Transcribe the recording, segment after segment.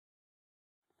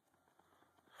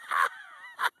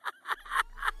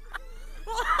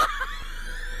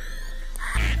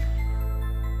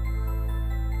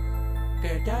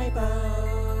Godiva.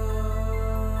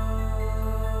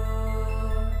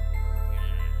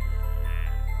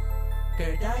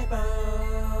 Godiva.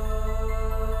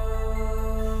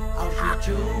 I'll shoot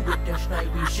you with the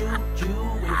snipey, shoot you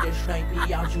with the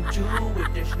snipey. I'll shoot you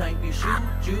with the snipey,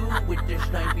 shoot you with the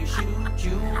snipey, shoot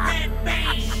you. Red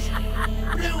base,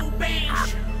 blue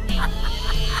base.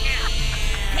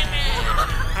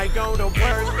 I go to work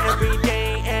every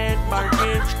day at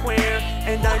Market Square,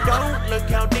 and I don't look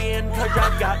Chaldean cause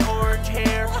I've got orange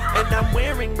hair, and I'm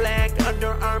wearing black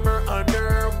Under Armour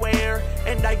underwear,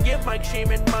 and I give Mike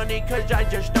Sheeman money cause I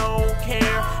just don't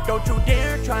care. Don't you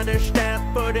dare try to step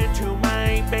foot into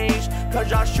my base,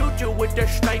 cause I'll shoot you with the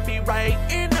snipey right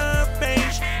in the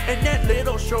face. And that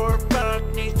little short fuck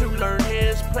needs to learn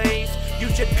his place. You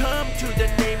should come to the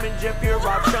Namans if you're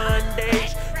off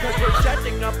Sundays, cause we're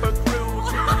setting up a crew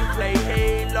to play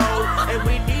Halo, and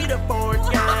we need a fourth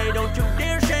guy, don't you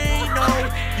dare say no.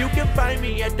 You can find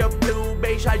me at the blue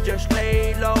base, I just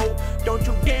lay low. Don't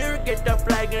you dare get the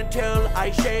flag until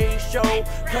I say so,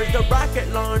 cause the rocket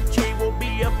launcher will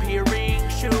be appearing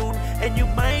soon, and you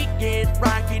might get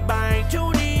rocketed by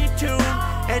Toonie Toon.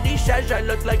 And he says I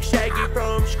look like Shaggy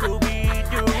from Scooby.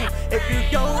 If you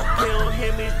don't kill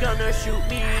him, he's gonna shoot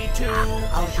me too.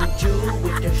 I'll shoot you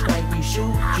with the snipey,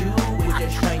 shoot you with the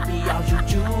snipey. I'll shoot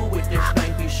you with the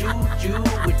snipey, shoot you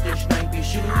with the snipey,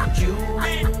 shoot you.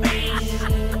 Red base,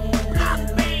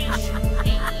 blue base.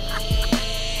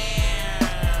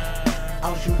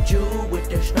 I'll shoot you with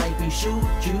the snipey,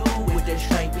 shoot you with the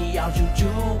snipey. I'll shoot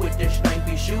you with the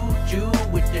snipey, shoot you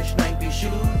with the snipey,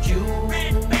 shoot you.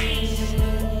 Red base,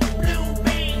 blue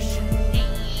base.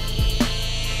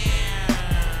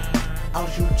 I'll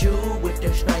shoot you with the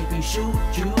snipey,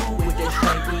 shoot you with the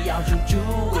snipey. I'll shoot you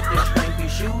with the snipey,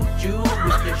 shoot you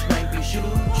with the snipey, shoot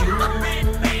you. Red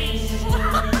base,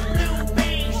 blue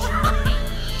base.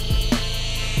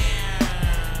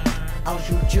 I'll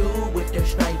shoot you with the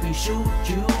snipey, shoot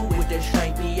you with the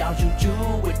snipey. I'll shoot you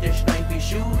with the snipey,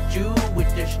 shoot you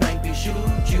with the snipey,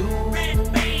 shoot you. Red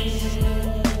base,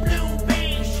 blue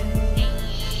base.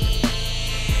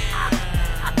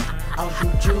 I'll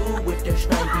shoot you with the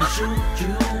snipey, shoot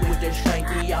you with the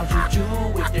snipey. I'll shoot you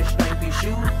with the snipey,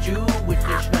 shoot you with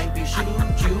the snipey,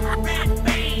 shoot you. Red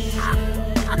base,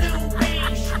 blue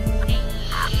base.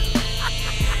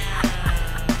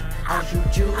 I'll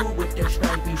shoot you with the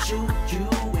snipey, shoot you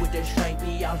with the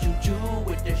snipey. I'll shoot you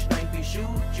with the snipey, shoot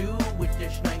you with the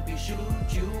snipey,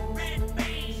 shoot you. Red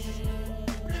base.